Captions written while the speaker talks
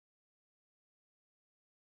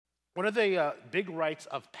One of the big rites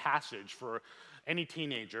of passage for any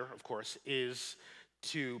teenager, of course, is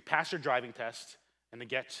to pass your driving test and to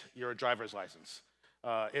get your driver's license.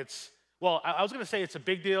 I was going to say it's a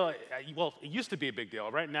big deal. Well, it used to be a big deal.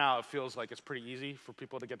 Right now, it feels like it's pretty easy for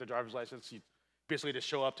people to get their driver's license. You basically just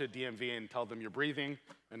show up to DMV and tell them you're breathing,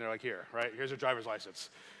 and they're like, here, right? Here's your driver's license.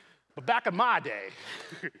 But back in my day,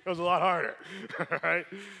 it was a lot harder, right?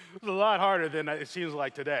 It was a lot harder than it seems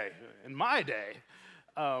like today. In my day,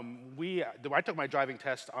 I took my driving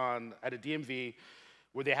test at a DMV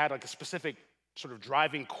where they had like a specific sort of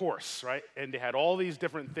driving course, right? And they had all these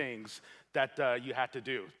different things that you had to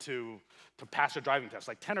do to pass your driving test,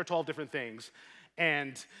 like 10 or 12 different things.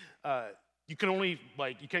 And you can only,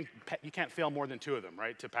 you can't fail more than two of them,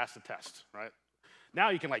 right, to pass the test, right? Now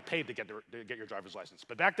you can pay to get your driver's license,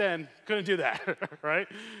 but back then couldn't do that, right?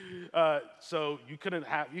 So you couldn't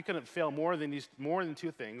fail more than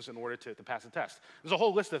two things in order to pass the test. There's a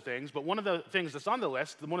whole list of things, but one of the things that's on the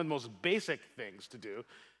list, one of the most basic things to do,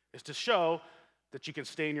 is to show that you can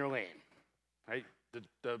stay in your lane, right?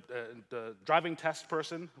 The driving test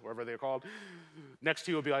person, whoever they're called, next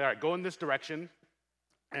to you will be like, all right, go in this direction,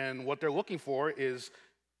 and what they're looking for is,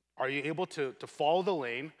 are you able to follow the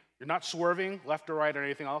lane? You're not swerving left or right or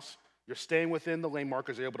anything else. You're staying within the lane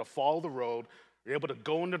markers. You're able to follow the road. You're able to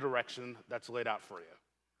go in the direction that's laid out for you.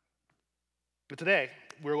 But today,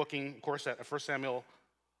 we're looking, of course, at 1 Samuel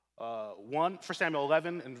 1 Samuel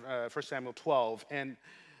 11 and 1 Samuel 12. And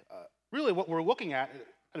really what we're looking at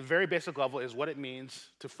a very basic level is what it means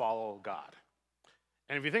to follow God.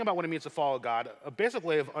 And if you think about what it means to follow God, a basic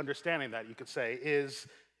way of understanding that, you could say, is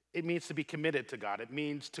it means to be committed to God. It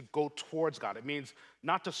means to go towards God. It means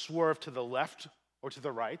not to swerve to the left or to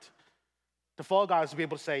the right. To follow God is to be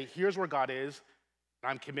able to say, here's where God is,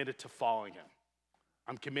 and I'm committed to following him.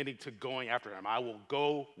 I'm committed to going after him. I will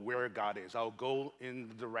go where God is. I'll go in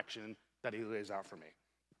the direction that he lays out for me.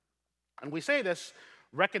 And we say this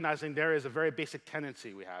recognizing there is a very basic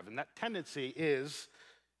tendency we have, and that tendency is,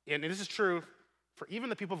 and this is true for even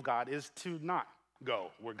the people of God, is to not go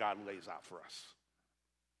where God lays out for us.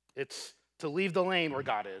 It's to leave the lane where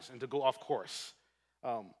God is and to go off course.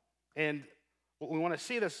 And what we want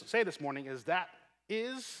to say this morning is that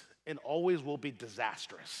is and always will be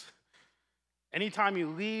disastrous. Anytime you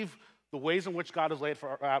leave the ways in which God has laid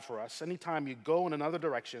out for us, anytime you go in another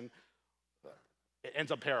direction, it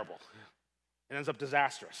ends up terrible. It ends up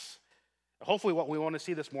disastrous. Hopefully what we want to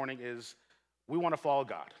see this morning is we want to follow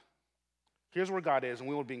God. Here's where God is, and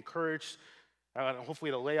we will be encouraged,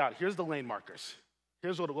 hopefully to lay out, here's the lane markers.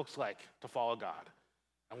 Here's what it looks like to follow God,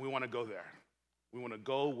 and we want to go there. We want to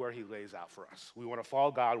go where he lays out for us. We want to follow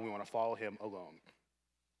God, and we want to follow him alone.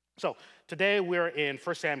 So today we're in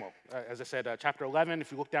 1 Samuel, as I said, chapter 11.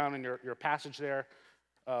 If you look down in your passage there,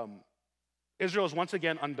 Israel is once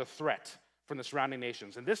again under threat from the surrounding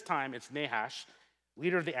nations, and this time it's Nahash,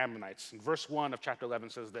 leader of the Ammonites. And verse 1 of chapter 11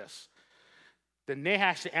 says this: Then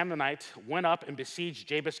Nahash the Ammonite went up and besieged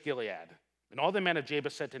Jabesh-Gilead, and all the men of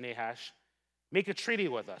Jabes said to Nahash, make a treaty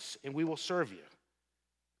with us, and we will serve you.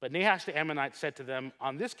 But Nahash the Ammonite said to them,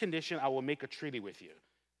 on this condition I will make a treaty with you,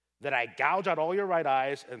 that I gouge out all your right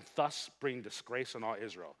eyes and thus bring disgrace on all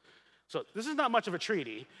Israel. So this is not much of a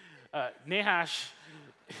treaty. Nahash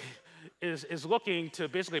is looking to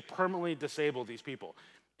basically permanently disable these people.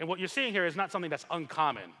 And what you're seeing here is not something that's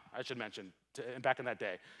uncommon, I should mention, back in that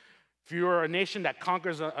day. If you're a nation that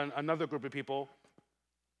conquers another group of people,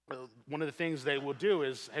 one of the things they will do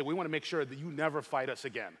is, hey, we want to make sure that you never fight us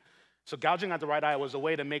again. So gouging out the right eye was a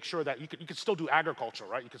way to make sure that you could still do agriculture,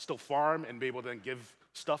 right? You could still farm and be able to then give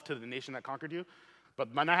stuff to the nation that conquered you.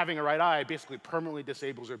 But by not having a right eye, it basically permanently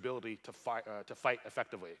disables your ability to fight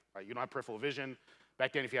effectively. Right? You don't have peripheral vision.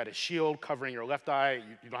 Back then, if you had a shield covering your left eye,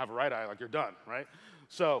 you don't have a right eye, like you're done, right?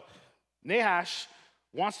 So Nahash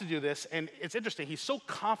wants to do this, and it's interesting. He's so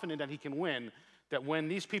confident that he can win that when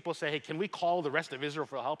these people say, hey, can we call the rest of Israel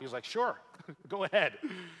for help? He's like, sure, go ahead.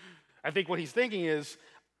 I think what he's thinking is,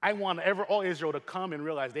 I want all Israel to come and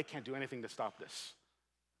realize they can't do anything to stop this,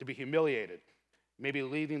 to be humiliated, maybe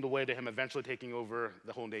leading the way to him eventually taking over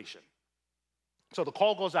the whole nation. So the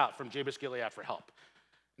call goes out from Jabesh-Gilead for help.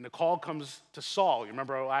 And the call comes to Saul. You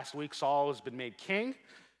remember last week, Saul has been made king.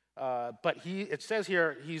 But it says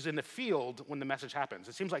here he's in the field when the message happens.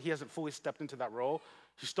 It seems like he hasn't fully stepped into that role.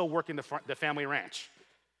 He's still working the family ranch.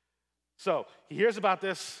 So he hears about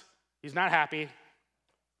this. He's not happy.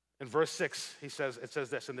 In verse 6, it says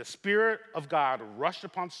this: and the Spirit of God rushed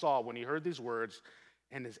upon Saul when he heard these words,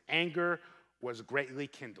 and his anger was greatly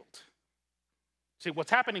kindled. See,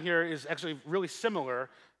 what's happening here is actually really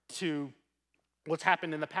similar to what's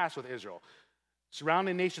happened in the past with Israel.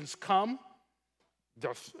 Surrounding nations come,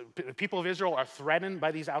 The people of Israel are threatened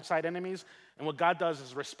by these outside enemies, and what God does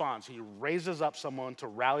is responds. He raises up someone to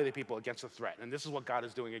rally the people against the threat, and this is what God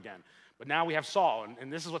is doing again. But now we have Saul,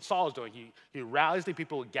 and this is what Saul is doing. He rallies the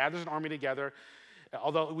people, gathers an army together.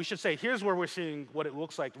 Although we should say, here's where we're seeing what it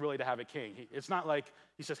looks like really to have a king. It's not like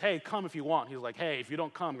he says, hey, come if you want. He's like, hey, if you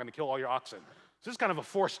don't come, I'm going to kill all your oxen. So this is kind of a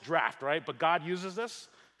forced draft, right? But God uses this.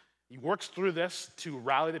 He works through this to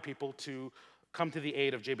rally the people to come to the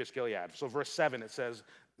aid of Jabesh Gilead. So verse 7, it says,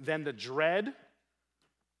 then the dread,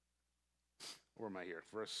 where am I here?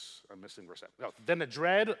 I'm missing verse 7. No, then the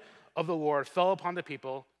dread of the Lord fell upon the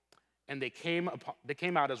people, and they came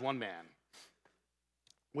out as one man.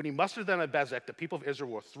 When he mustered them at Bezek, the people of Israel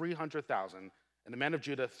were 300,000, and the men of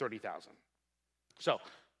Judah 30,000. So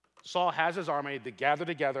Saul has his army, they gather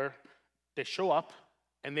together, they show up,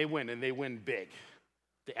 and they win big.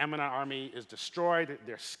 The Ammonite army is destroyed,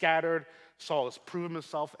 they're scattered. Saul has proven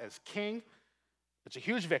himself as king. It's a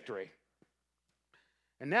huge victory.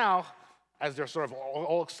 And now, as they're sort of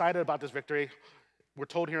all excited about this victory, we're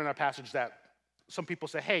told here in our passage that some people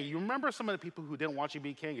say, hey, you remember some of the people who didn't want you to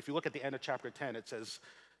be king? If you look at the end of chapter 10, it says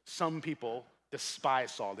some people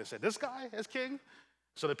despise Saul. They said, this guy is king?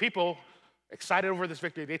 So the people, excited over this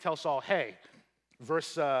victory, they tell Saul, hey, where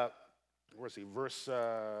is he? Where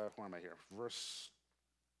am I here?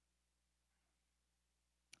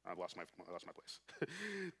 I lost my place.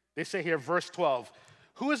 They say here, verse 12,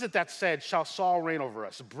 who is it that said, shall Saul reign over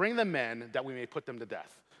us? Bring the men that we may put them to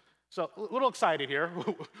death. So a little excited here,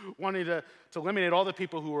 wanting to eliminate all the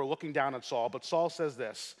people who were looking down on Saul. But Saul says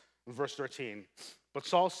this in verse 13. But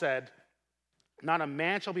Saul said, not a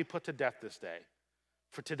man shall be put to death this day,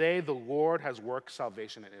 for today the Lord has worked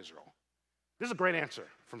salvation in Israel. This is a great answer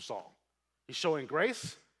from Saul. He's showing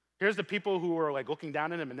grace. Here's the people who were like looking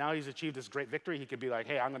down on him, and now he's achieved this great victory. He could be like,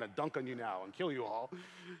 hey, I'm going to dunk on you now and kill you all.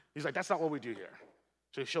 He's like, that's not what we do here.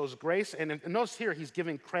 So he shows grace, and notice here, he's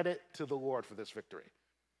giving credit to the Lord for this victory.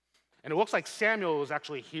 And it looks like Samuel was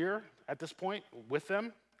actually here at this point with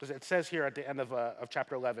them, because it says here at the end of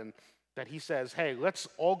chapter 11 that he says, hey, let's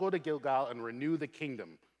all go to Gilgal and renew the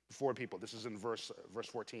kingdom before people. This is in verse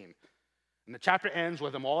 14. And the chapter ends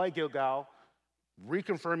with them all at Gilgal,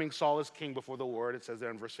 reconfirming Saul as king before the Lord. It says there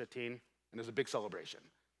in verse 15, and there's a big celebration.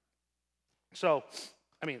 So,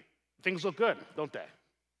 I mean, things look good, don't they?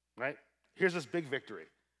 Right? Here's this big victory.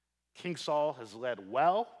 King Saul has led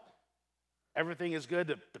well. Everything is good.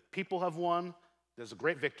 The people have won. There's a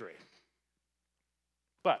great victory.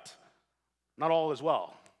 But not all is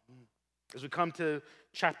well. As we come to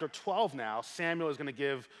chapter 12 now, Samuel is going to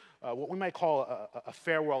give what we might call a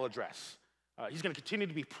farewell address. He's going to continue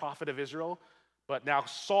to be prophet of Israel, but now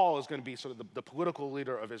Saul is going to be sort of the political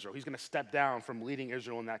leader of Israel. He's going to step down from leading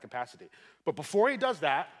Israel in that capacity. But before he does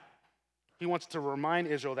that, he wants to remind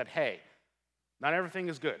Israel that, hey, not everything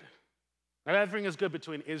is good. Not everything is good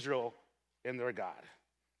between Israel and their God.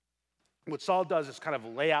 What Saul does is kind of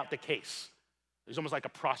lay out the case. He's almost like a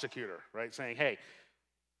prosecutor, right? Saying, hey,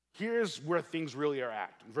 here's where things really are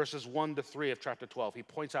at. In verses 1 to 3 of chapter 12, he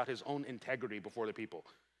points out his own integrity before the people.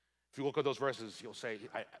 If you look at those verses, he'll say,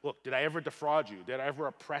 look, did I ever defraud you? Did I ever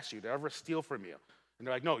oppress you? Did I ever steal from you? And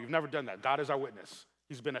they're like, no, you've never done that. God is our witness.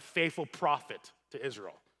 He's been a faithful prophet to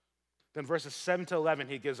Israel. Then verses 7 to 11,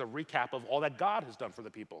 he gives a recap of all that God has done for the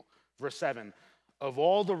people. Verse 7, of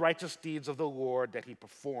all the righteous deeds of the Lord that he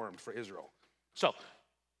performed for Israel. So,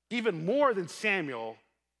 even more than Samuel,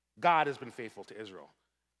 God has been faithful to Israel.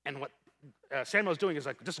 And what Samuel's doing is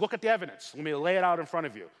like, just look at the evidence. Let me lay it out in front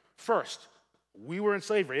of you. First, we were in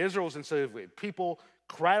slavery. Israel was in slavery. People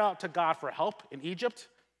cried out to God for help in Egypt,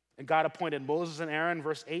 and God appointed Moses and Aaron,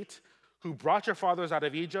 verse 8, who brought your fathers out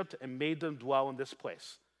of Egypt and made them dwell in this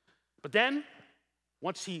place. But then,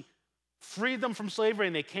 once he freed them from slavery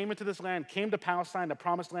and they came into this land, came to Palestine, the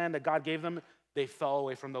promised land that God gave them, they fell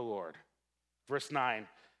away from the Lord. Verse 9,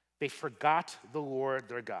 they forgot the Lord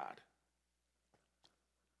their God.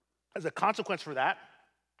 As a consequence for that,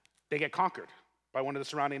 they get conquered by one of the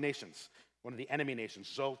surrounding nations, one of the enemy nations.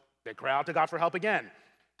 So they cry out to God for help again.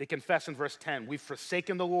 They confess in verse 10, we've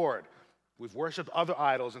forsaken the Lord. We've worshiped other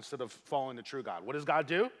idols instead of following the true God. What does God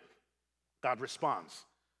do? God responds,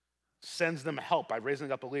 sends them help by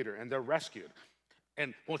raising up a leader, and they're rescued.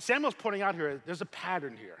 And what Samuel's pointing out here, there's a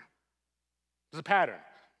pattern here. There's a pattern.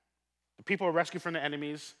 The people are rescued from the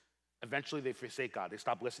enemies. Eventually, they forsake God. They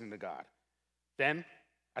stop listening to God. Then,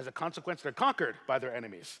 as a consequence, they're conquered by their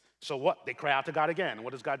enemies. So what? They cry out to God again. And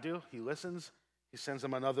what does God do? He listens. He sends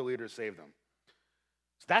them another leader to save them.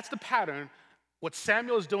 So that's the pattern. What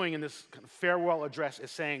Samuel is doing in this kind of farewell address is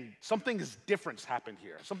saying something different happened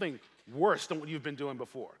here, something worse than what you've been doing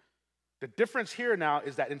before. The difference here now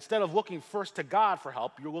is that instead of looking first to God for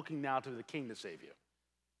help, you're looking now to the king to save you.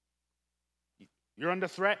 You're under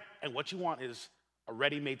threat, and what you want is a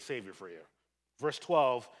ready-made savior for you. Verse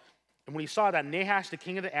 12, and when he saw that Nahash, the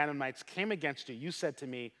king of the Ammonites, came against you, you said to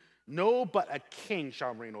me, no, but a king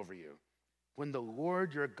shall reign over you, when the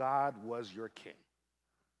Lord your God was your king.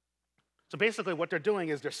 So basically what they're doing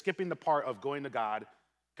is they're skipping the part of going to God,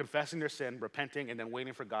 confessing their sin, repenting, and then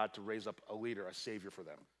waiting for God to raise up a leader, a savior for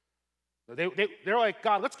them. They're like,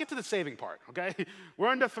 God, let's get to the saving part, okay? We're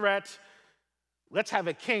under threat. Let's have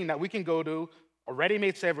a king that we can go to, a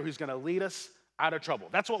ready-made savior who's going to lead us out of trouble.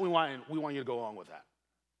 That's what we want, and we want you to go along with that.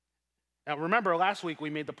 Now, remember, last week we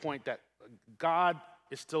made the point that God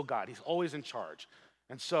is still God. He's always in charge.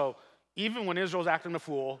 And so even when Israel's acting a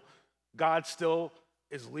fool, God still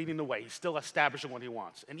is leading the way. He's still establishing what he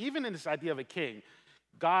wants. And even in this idea of a king,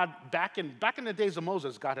 God, back in the days of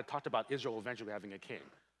Moses, God had talked about Israel eventually having a king.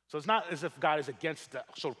 So it's not as if God is against the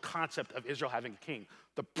sort of concept of Israel having a king.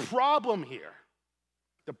 The problem here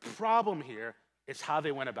is how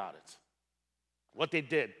they went about it, what they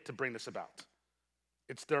did to bring this about.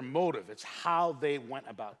 It's their motive. It's how they went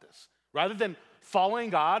about this. Rather than following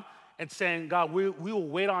God and saying, God, we will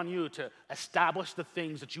wait on you to establish the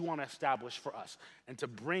things that you want to establish for us and to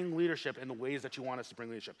bring leadership in the ways that you want us to bring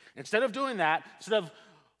leadership. Instead of doing that, instead of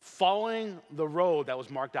following the road that was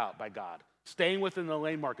marked out by God, staying within the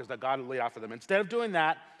lane markers that God had laid out for them, instead of doing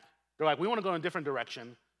that, they're like, we want to go in a different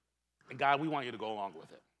direction, and God, we want you to go along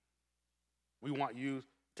with it. We want you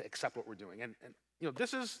to accept what we're doing. And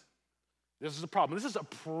this is a problem. This is a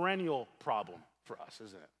perennial problem for us,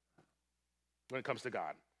 isn't it? When it comes to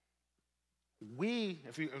God.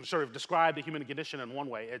 If you sort of describe the human condition in one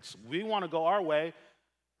way, it's we want to go our way,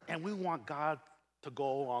 and we want God to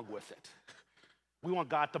go along with it. We want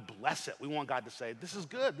God to bless it. We want God to say, this is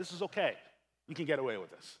good, this is okay. You can get away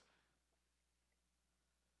with this.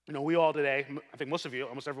 We all today, I think most of you,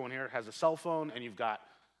 almost everyone here, has a cell phone, and you've got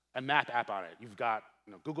a map app on it. You've got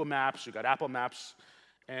Google Maps, you've got Apple Maps,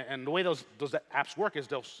 and the way those apps work is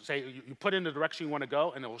they'll say, you put in the direction you want to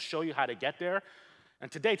go, and it will show you how to get there.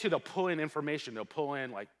 And today, too, they'll pull in information. They'll pull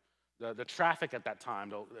in, like, the traffic at that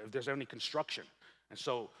time, if there's any construction. And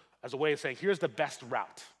so, as a way of saying, here's the best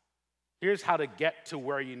route. Here's how to get to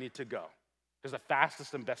where you need to go. There's the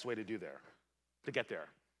fastest and best way to get there.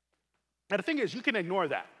 Now, the thing is, you can ignore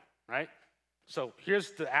that, right? So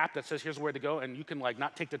here's the app that says here's where to go, and you can, like,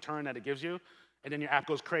 not take the turn that it gives you, and then your app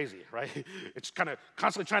goes crazy, right? It's kind of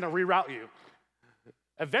constantly trying to reroute you.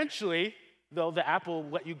 Eventually, though, the app will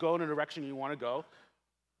let you go in a direction you want to go,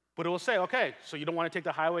 but it will say, okay, so you don't want to take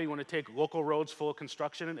the highway, you want to take local roads full of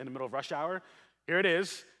construction in the middle of rush hour. Here it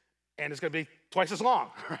is, and it's going to be twice as long,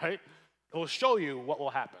 right? It will show you what will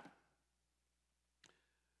happen.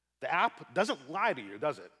 The app doesn't lie to you,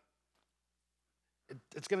 does it?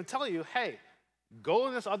 It's going to tell you, hey, go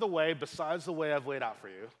in this other way besides the way I've laid out for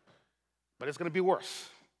you, but it's going to be worse.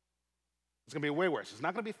 It's going to be way worse. It's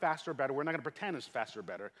not going to be faster or better. We're not going to pretend it's faster or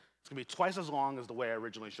better. It's going to be twice as long as the way I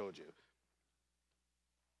originally showed you.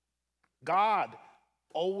 God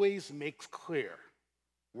always makes clear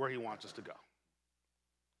where he wants us to go.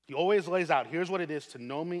 He always lays out, here's what it is to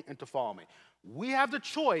know me and to follow me. We have the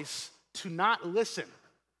choice to not listen.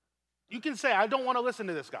 You can say, I don't want to listen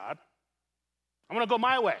to this, God. I'm going to go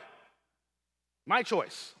my way. My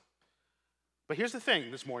choice. But here's the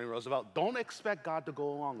thing this morning, Roosevelt. Don't expect God to go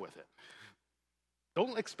along with it.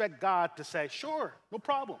 Don't expect God to say, sure, no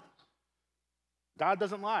problem. God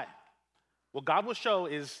doesn't lie. What God will show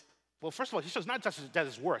is, well, first of all, he shows not just that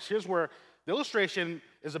it's worse. Here's where the illustration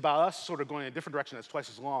is about us sort of going in a different direction that's twice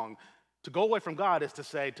as long. To go away from God is to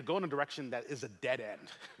say, to go in a direction that is a dead end,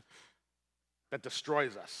 that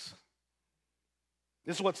destroys us.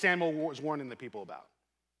 This is what Samuel was warning the people about.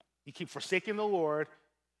 You keep forsaking the Lord,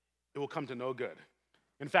 it will come to no good.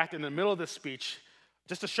 In fact, in the middle of this speech,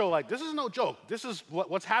 just to show, like, this is no joke. This is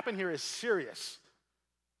what's happened here is serious.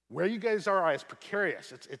 Where you guys are is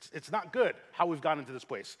precarious. It's not good how we've gotten into this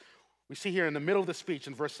place. We see here in the middle of the speech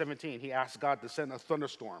in verse 17, he asks God to send a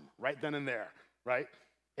thunderstorm right then and there, right?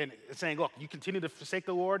 And it's saying, look, you continue to forsake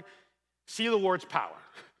the Lord, see the Lord's power.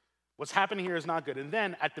 What's happening here is not good. And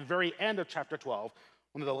then at the very end of chapter 12,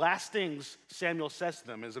 one of the last things Samuel says to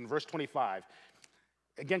them is in verse 25.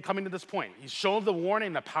 Again, coming to this point, he's shown the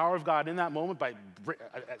warning, the power of God in that moment by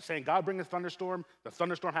saying, God, bring a thunderstorm. The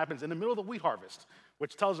thunderstorm happens in the middle of the wheat harvest,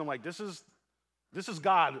 which tells him, like, this is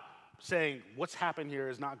God saying what's happened here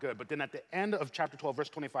is not good. But then at the end of chapter 12, verse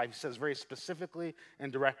 25, he says very specifically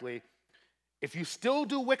and directly, if you still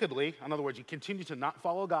do wickedly, in other words, you continue to not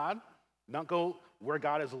follow God, not go where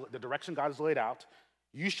God is, the direction God has laid out,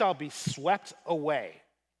 you shall be swept away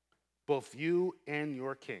both you and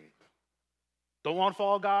your king. Don't want to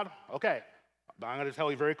follow God? Okay. But I'm going to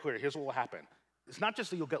tell you very clear. Here's what will happen. It's not just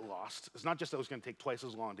that you'll get lost. It's not just that it's going to take twice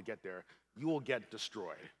as long to get there. You will get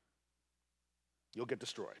destroyed. You'll get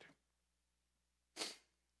destroyed.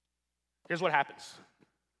 Here's what happens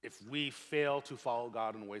if we fail to follow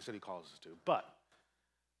God in the ways that he calls us to. But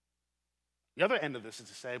the other end of this is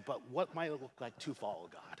to say, but what might it look like to follow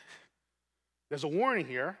God? There's a warning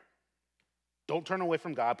here. Don't turn away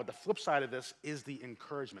from God. But the flip side of this is the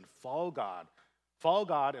encouragement. Follow God. Follow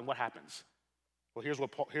God, and what happens? Well,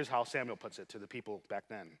 here's how Samuel puts it to the people back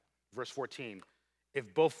then. Verse 14.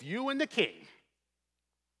 If both you and the king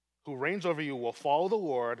who reigns over you will follow the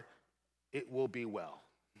Lord, it will be well.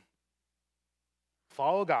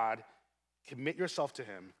 Follow God, commit yourself to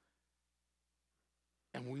him,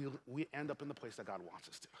 and we end up in the place that God wants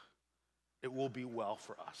us to. It will be well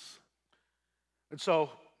for us. And so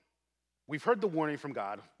we've heard the warning from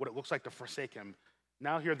God, what it looks like to forsake him.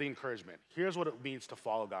 Now hear the encouragement. Here's what it means to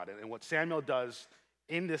follow God. And what Samuel does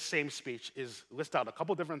in this same speech is list out a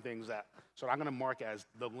couple different things that I'm going to mark as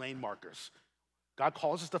the lane markers. God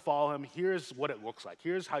calls us to follow him. Here's what it looks like.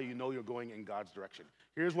 Here's how you know you're going in God's direction.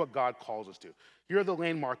 Here's what God calls us to. Here are the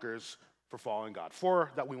lane markers for following God.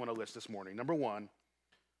 4 that we want to list this morning. Number 1,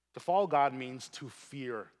 to follow God means to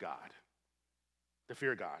fear God. To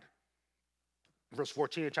fear God. Verse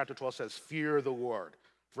 14 of chapter 12 says, fear the Lord.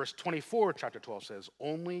 Verse 24 of chapter 12 says,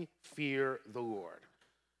 only fear the Lord.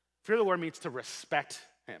 Fear the Lord means to respect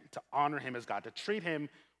him, to honor him as God, to treat him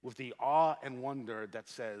with the awe and wonder that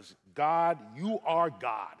says, God, you are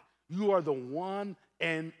God. You are the one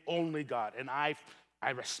and only God. And I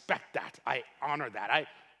respect that. I honor that.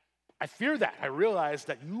 I fear that. I realize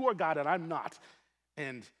that you are God and I'm not.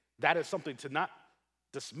 And that is something to not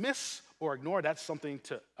dismiss or ignore. That's something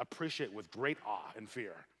to appreciate with great awe and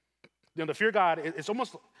fear. You know, to fear God, it's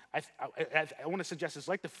almost, I want to suggest it's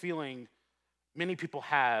like the feeling many people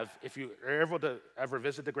have if you are able to ever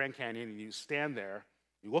visit the Grand Canyon and you stand there,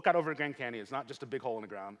 you look out over the Grand Canyon. It's not just a big hole in the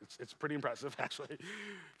ground. It's pretty impressive, actually.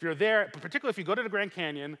 If you're there, particularly if you go to the Grand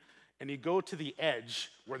Canyon and you go to the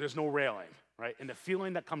edge where there's no railing, right? And the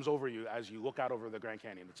feeling that comes over you as you look out over the Grand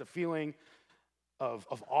Canyon, it's a feeling of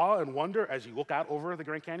awe and wonder as you look out over the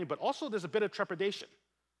Grand Canyon, but also there's a bit of trepidation,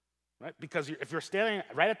 right? Because if you're standing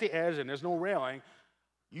right at the edge and there's no railing,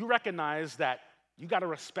 you recognize that you got to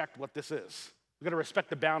respect what this is. You got to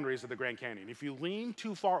respect the boundaries of the Grand Canyon. If you lean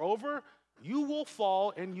too far over, you will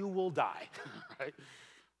fall and you will die, right?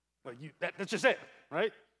 Like that's just it,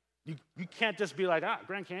 right? You can't just be like,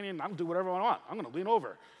 Grand Canyon, I'll do whatever I want. I'm going to lean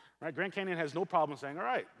over, right? Grand Canyon has no problem saying, all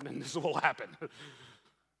right, then this will happen.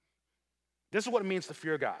 This is what it means to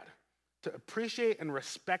fear God, to appreciate and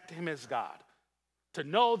respect him as God, to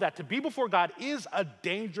know that to be before God is a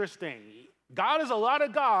dangerous thing. God is a lot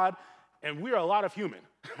of God, and we are a lot of human,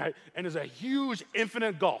 right? And there's a huge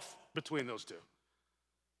infinite gulf between those two.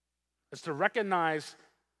 It's to recognize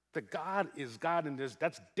that God is God, and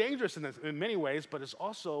that's dangerous in many ways, but it's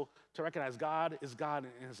also to recognize God is God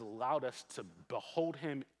and has allowed us to behold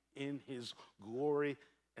him in his glory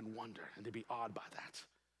and wonder, and to be awed by that.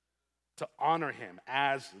 To honor him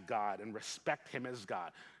as God and respect him as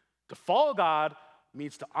God. To follow God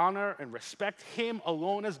means to honor and respect him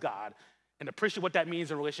alone as God and appreciate what that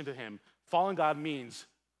means in relation to him. Following God means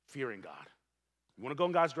fearing God. You want to go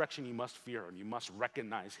in God's direction, you must fear him. You must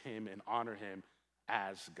recognize him and honor him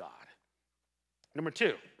as God. Number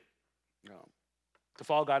 2, to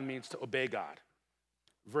follow God means to obey God.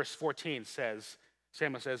 Verse 14 says,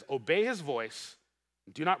 Samuel says, obey his voice,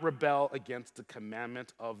 do not rebel against the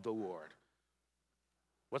commandment of the Lord.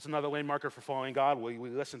 What's another lane marker for following God? We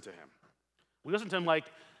listen to him. We listen to him like,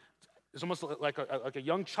 it's almost like a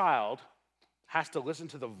young child has to listen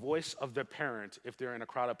to the voice of their parent if they're in a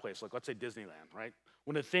crowded place, like let's say Disneyland, right?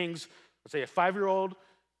 One of the things, let's say a 5-year-old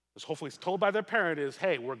is hopefully told by their parent is,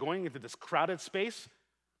 hey, we're going into this crowded space.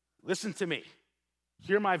 Listen to me.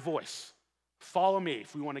 Hear my voice. Follow me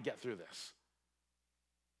if we want to get through this.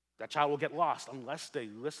 That child will get lost unless they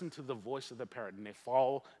listen to the voice of the parent and they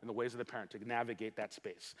follow in the ways of the parent to navigate that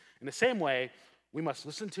space. In the same way, we must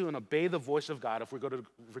listen to and obey the voice of God if we're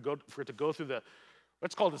to go through the,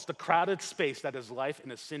 let's call this the crowded space that is life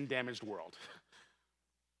in a sin-damaged world.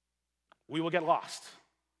 We will get lost.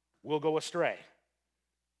 We'll go astray.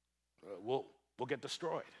 We'll get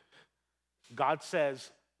destroyed. God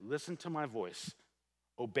says, listen to my voice,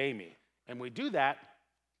 obey me. And we do that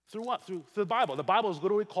through what? Through the Bible. The Bible is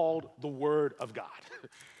literally called the Word of God.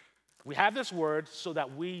 We have this word so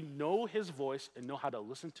that we know his voice and know how to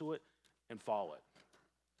listen to it and follow it.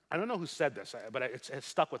 I don't know who said this, but it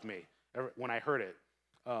stuck with me when I heard it.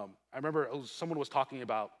 I remember someone was talking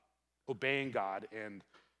about obeying God and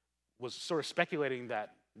was sort of speculating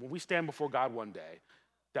that when we stand before God one day,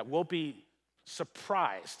 that we'll be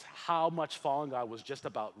surprised how much following God was just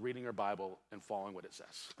about reading our Bible and following what it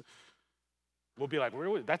says. We'll be like,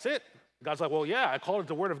 really? That's it? God's like, well, yeah, I called it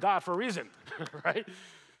the Word of God for a reason, right?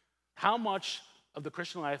 How much of the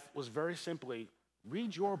Christian life was very simply,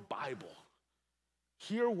 read your Bible.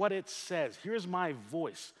 Hear what it says. Here's my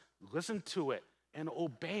voice. Listen to it and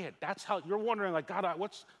obey it. That's how you're wondering, like, God,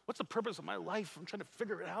 what's the purpose of my life? I'm trying to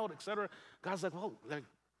figure it out, etc. God's like, well,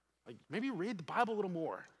 maybe read the Bible a little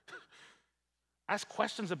more. Ask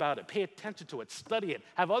questions about it. Pay attention to it. Study it.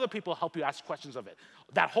 Have other people help you ask questions of it.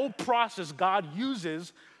 That whole process God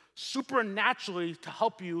uses supernaturally to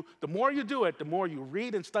help you. The more you do it, the more you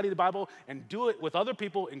read and study the Bible and do it with other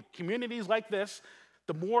people in communities like this,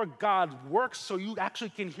 the more God works so you actually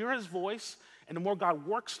can hear his voice, and the more God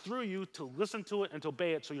works through you to listen to it and to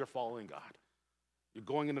obey it so you're following God. You're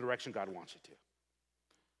going in the direction God wants you to.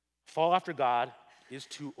 Follow after God is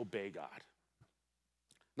to obey God.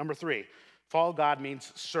 Number 3, follow God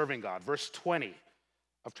means serving God. Verse 20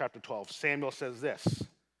 of chapter 12, Samuel says this.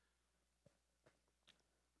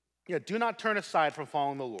 Do not turn aside from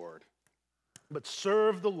following the Lord, but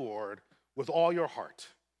serve the Lord with all your heart.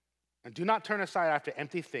 And do not turn aside after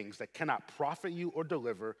empty things that cannot profit you or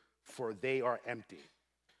deliver, for they are empty.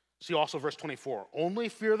 See also verse 24. Only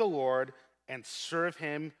fear the Lord and serve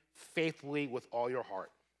him faithfully with all your heart.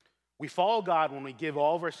 We follow God when we give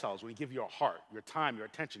all of ourselves, when we give your heart, your time, your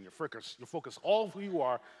attention, your focus, all of who you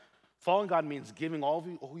are. Following God means giving all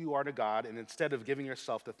of who you are to God, and instead of giving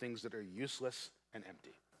yourself to things that are useless and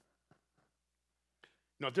empty.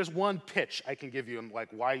 If there's one pitch I can give you on like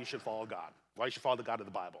why you should follow God, why you should follow the God of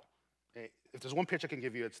the Bible, okay? If there's one pitch I can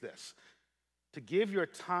give you, it's this. To give your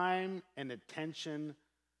time and attention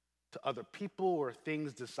to other people or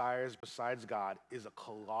things, desires besides God is a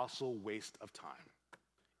colossal waste of time.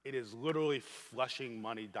 It is literally flushing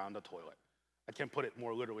money down the toilet. I can't put it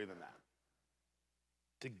more literally than that.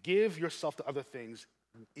 To give yourself to other things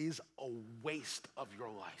is a waste of your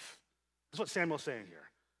life. That's what Samuel's saying here.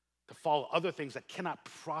 To follow other things that cannot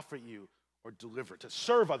profit you or deliver. To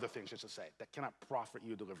serve other things, just to say, that cannot profit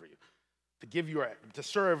you or deliver you. To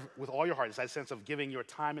serve with all your heart is that sense of giving your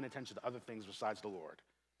time and attention to other things besides the Lord.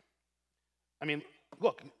 I mean,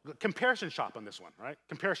 look, comparison shop on this one, right?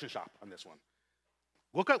 Comparison shop on this one.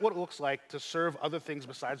 Look at what it looks like to serve other things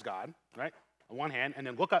besides God, right? On one hand, and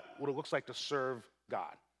then look at what it looks like to serve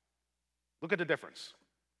God. Look at the difference.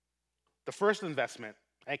 The first investment,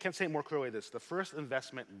 I can't say it more clearly than this, the first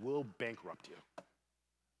investment will bankrupt you.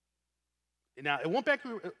 Now, it won't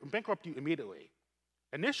bankrupt you immediately.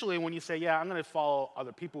 Initially, when you say, yeah, I'm going to follow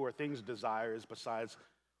other people or things, desires, besides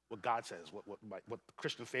what God says, what the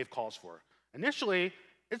Christian faith calls for, initially,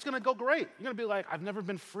 it's going to go great. You're going to be like, I've never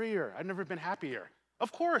been freer. I've never been happier.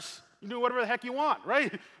 Of course, you do whatever the heck you want,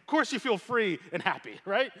 right? Of course you feel free and happy,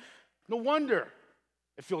 right? No wonder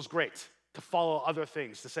it feels great to follow other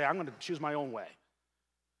things, to say, I'm going to choose my own way.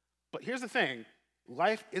 But here's the thing.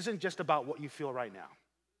 Life isn't just about what you feel right now.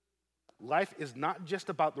 Life is not just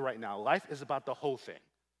about the right now. Life is about the whole thing.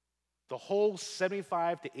 The whole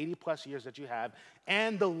 75 to 80 plus years that you have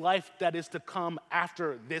and the life that is to come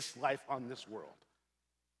after this life on this world.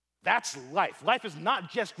 That's life. Life is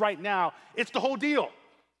not just right now. It's the whole deal.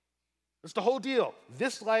 It's the whole deal.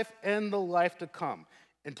 This life and the life to come.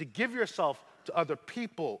 And to give yourself to other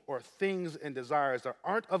people or things and desires that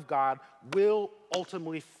aren't of God will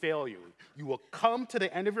ultimately fail you. You will come to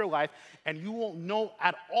the end of your life and you won't know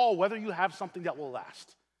at all whether you have something that will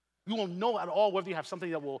last. You won't know at all whether you have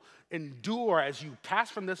something that will endure as you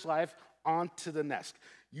pass from this life on to the next.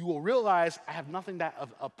 You will realize I have nothing that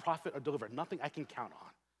of profit or deliver, nothing I can count on.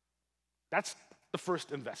 That's the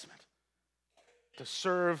first investment, to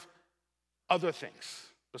serve other things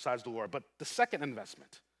besides the Lord. But the second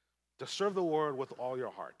investment, to serve the Lord with all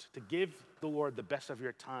your heart, to give the Lord the best of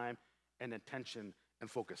your time and attention and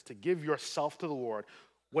focus, to give yourself to the Lord.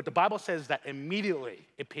 What the Bible says is that immediately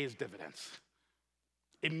it pays dividends.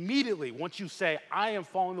 Immediately, once you say, I am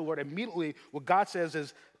following the Lord, immediately what God says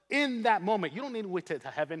is, in that moment, you don't need to wait to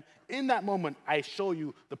heaven. In that moment, I show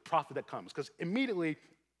you the profit that comes. Because immediately,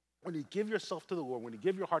 when you give yourself to the Lord, when you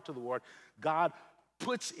give your heart to the Lord, God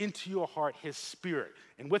puts into your heart his Spirit.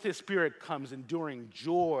 And with his Spirit comes enduring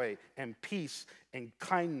joy and peace and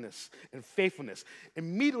kindness and faithfulness.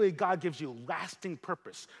 Immediately, God gives you lasting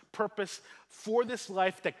purpose, purpose for this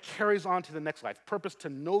life that carries on to the next life, purpose to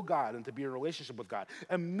know God and to be in a relationship with God.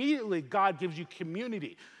 Immediately, God gives you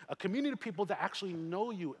community, a community of people that actually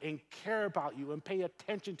know you and care about you and pay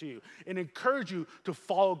attention to you and encourage you to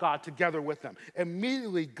follow God together with them.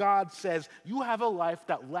 Immediately, God says, you have a life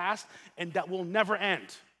that lasts and that will never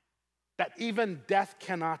end, that even death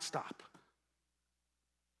cannot stop.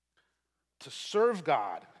 To serve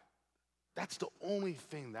God, that's the only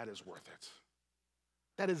thing that is worth it.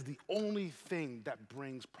 That is the only thing that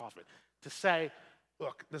brings profit. To say,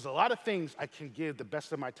 look, there's a lot of things I can give the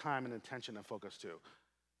best of my time and attention and focus to.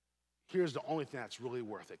 Here's the only thing that's really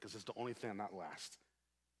worth it, because it's the only thing that lasts.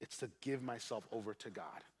 It's to give myself over to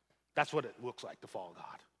God. That's what it looks like to follow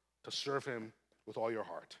God, to serve him with all your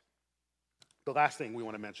heart. The last thing we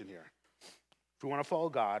want to mention here, if we want to follow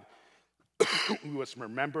God, we must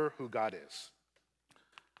remember who God is.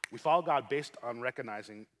 We follow God based on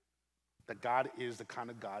recognizing that God is the kind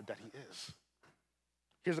of God that he is.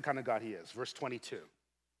 Here's the kind of God he is. Verse 22.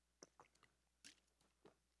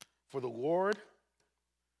 For the Lord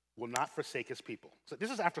will not forsake his people. So this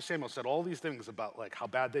is after Samuel said all these things about like how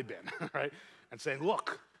bad they've been, right? And saying,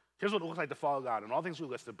 look, here's what it looks like to follow God, and all things we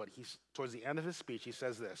listed, but he's towards the end of his speech, he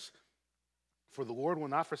says this: for the Lord will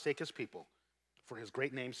not forsake his people for his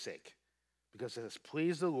great name's sake, because it has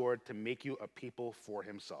pleased the Lord to make you a people for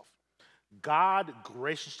himself. God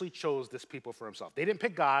graciously chose this people for himself. They didn't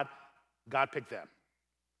pick God, God picked them.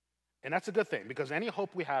 And that's a good thing, because any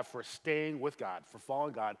hope we have for staying with God, for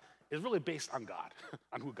following God, is really based on God,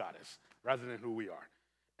 on who God is, rather than who we are.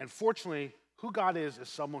 And fortunately, who God is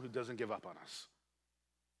someone who doesn't give up on us.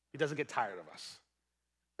 He doesn't get tired of us.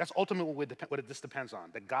 That's ultimately what this depends on,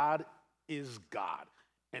 that God is God.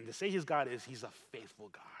 And to say he's God is he's a faithful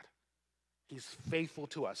God. He's faithful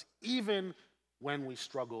to us. Even when we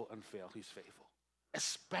struggle and fail, he's faithful.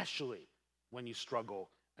 Especially when you struggle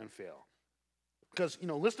and fail. Because,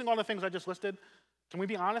 listing all the things I just listed, can we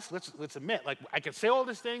be honest? Let's admit, like, I can say all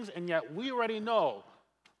these things, and yet we already know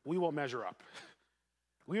we won't measure up.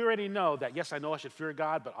 We already know that, yes, I know I should fear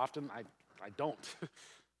God, but often I don't.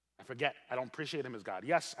 I forget. I don't appreciate him as God.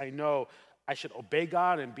 Yes, I know I should obey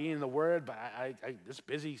God and be in the Word, but this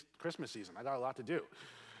busy Christmas season, I got a lot to do.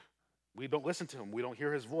 We don't listen to him. We don't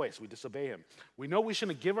hear his voice. We disobey him. We know we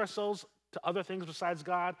shouldn't give ourselves to other things besides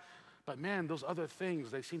God, but man, those other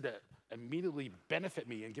things, they seem to immediately benefit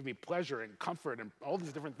me and give me pleasure and comfort and all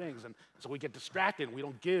these different things. And so we get distracted and we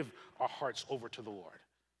don't give our hearts over to the Lord.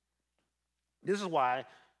 This is why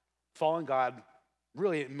following God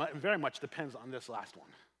really very much depends on this last one.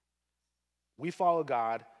 We follow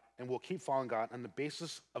God and we'll keep following God on the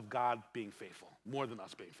basis of God being faithful, more than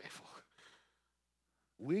us being faithful.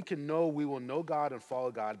 We will know God and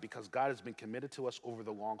follow God because God has been committed to us over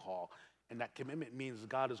the long haul. And that commitment means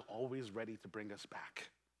God is always ready to bring us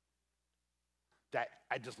back. That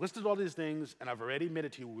I just listed all these things and I've already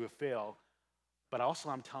admitted to you we will fail. But also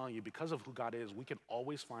I'm telling you, because of who God is, we can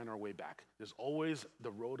always find our way back. There's always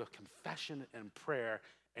the road of confession and prayer,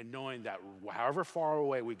 and knowing that however far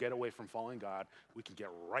away we get away from following God, we can get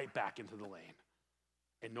right back into the lane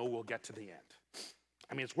and know we'll get to the end.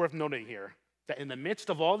 I mean, it's worth noting here that in the midst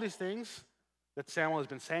of all these things that Samuel has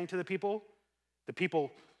been saying to the people,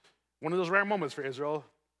 one of those rare moments for Israel,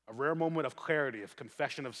 a rare moment of clarity, of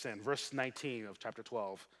confession of sin. Verse 19 of chapter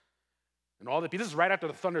 12. And this is right after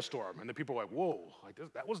the thunderstorm, and the people were like, whoa,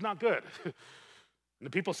 that was not good. And the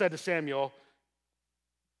people said to Samuel,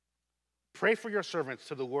 pray for your servants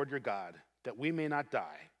to the Lord your God, that we may not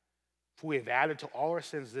die. For we have added to all our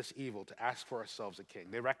sins this evil to ask for ourselves a king.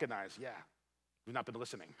 They recognize, we've not been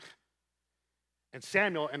listening. And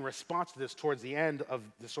Samuel, in response to this, towards the end of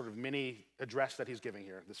this sort of mini address that he's giving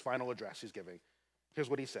here, this final address he's giving, here's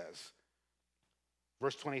what he says.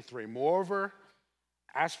 Verse 23, moreover,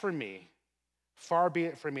 as for me, far be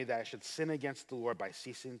it from me that I should sin against the Lord by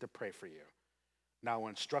ceasing to pray for you. Now I will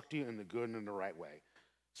instruct you in the good and the right way.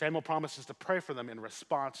 Samuel promises to pray for them in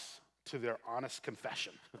response to their honest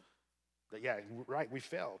confession. That, we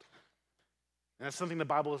failed. And that's something the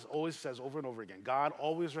Bible always says over and over again. God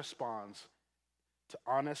always responds to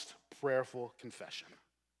honest, prayerful confession.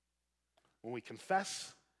 When we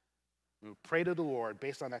confess, when we pray to the Lord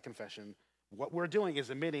based on that confession, what we're doing is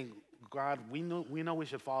admitting, God, we know we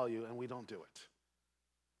should follow you, and we don't do it.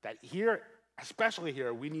 That here, especially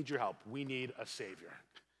here, we need your help. We need a Savior.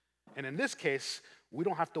 And in this case, we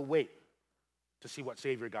don't have to wait to see what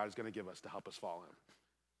Savior God is going to give us to help us follow him.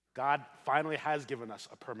 God finally has given us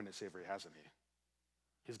a permanent Savior, hasn't he?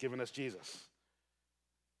 He's given us Jesus.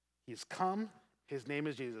 He's come. His name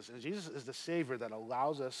is Jesus. And Jesus is the Savior that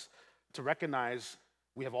allows us to recognize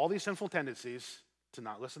we have all these sinful tendencies to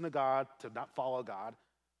not listen to God, to not follow God,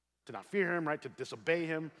 to not fear him, right? To disobey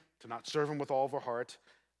him, to not serve him with all of our heart.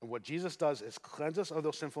 And what Jesus does is cleanse us of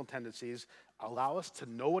those sinful tendencies, allow us to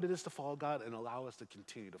know what it is to follow God, and allow us to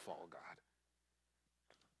continue to follow God.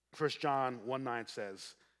 1 John 1:9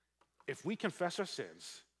 says, if we confess our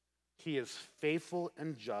sins, he is faithful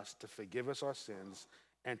and just to forgive us our sins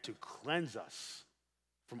and to cleanse us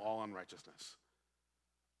from all unrighteousness.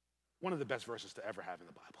 One of the best verses to ever have in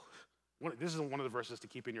the Bible. This is one of the verses to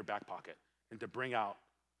keep in your back pocket and to bring out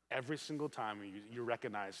every single time you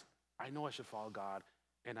recognize, I know I should follow God,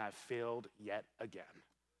 and I've failed yet again.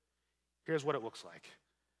 Here's what it looks like.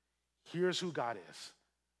 Here's who God is.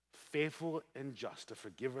 Faithful and just to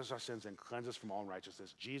forgive us our sins and cleanse us from all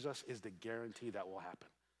unrighteousness. Jesus is the guarantee that will happen.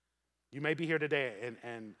 You may be here today,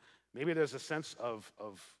 and maybe there's a sense of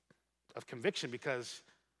conviction because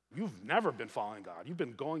you've never been following God. You've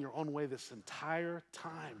been going your own way this entire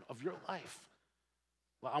time of your life.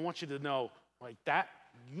 Well, I want you to know, like that,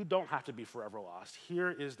 you don't have to be forever lost.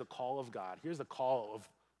 Here is the call of God. Here's the call of,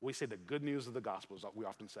 we say the good news of the gospel is what we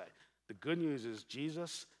often say. The good news is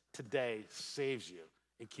Jesus today saves you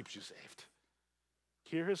and keeps you saved.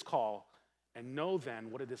 Hear his call and know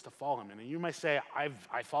then what it is to follow him. And you might say,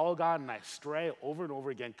 I follow God and I stray over and over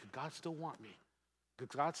again. Could God still want me? Could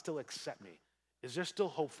God still accept me? Is there still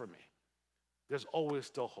hope for me? There's always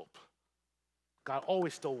still hope. God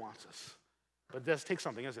always still wants us. But it does take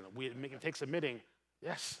something, isn't it? It takes admitting,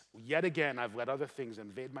 yes, yet again, I've let other things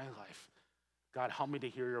invade my life. God, help me to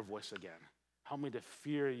hear your voice again. Help me to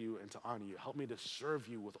fear you and to honor you. Help me to serve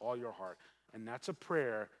you with all your heart. And that's a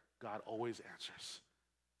prayer God always answers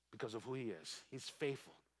because of who he is. He's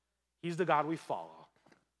faithful. He's the God we follow.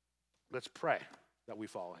 Let's pray that we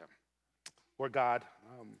follow him. Lord God,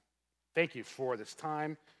 thank you for this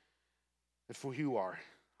time and for who you are.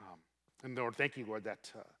 And Lord, thank you, Lord,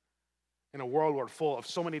 that in a world, Lord, full of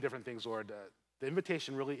so many different things, Lord, the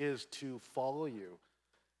invitation really is to follow you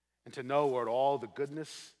and to know, Lord, all the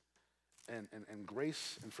goodness and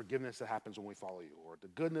grace and forgiveness that happens when we follow you, Lord. The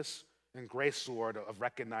goodness and grace, Lord, of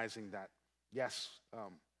recognizing that, yes,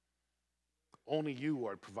 only you,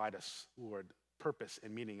 Lord, provide us, Lord, purpose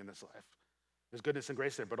and meaning in this life. There's goodness and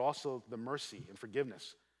grace there, but also the mercy and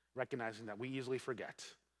forgiveness, recognizing that we easily forget.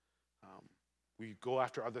 We go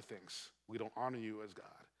after other things. We don't honor you as God.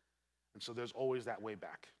 And so there's always that way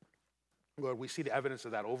back. Lord, we see the evidence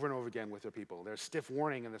of that over and over again with your people. There's stiff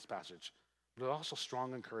warning in this passage, but there's also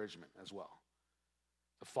strong encouragement as well.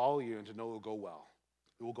 To follow you and to know it will go well.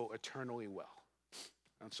 It will go eternally well.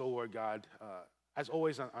 And so, Lord God, as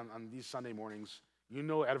always on these Sunday mornings, you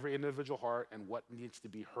know every individual heart and what needs to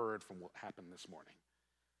be heard from what happened this morning.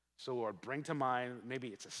 So, Lord, bring to mind, maybe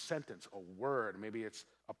it's a sentence, a word, maybe it's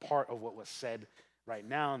a part of what was said right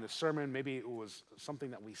now in the sermon, maybe it was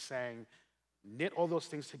something that we sang. Knit all those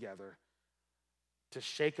things together to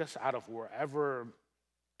shake us out of wherever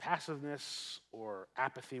passiveness or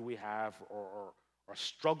apathy we have or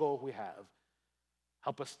struggle we have.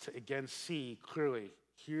 Help us to, again, see clearly,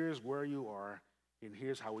 here's where you are, and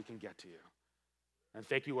here's how we can get to you. And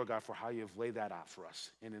thank you, Lord God, for how you've laid that out for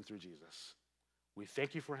us in and through Jesus. We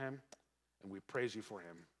thank you for him, and we praise you for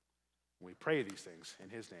him. We pray these things in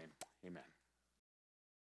his name. Amen.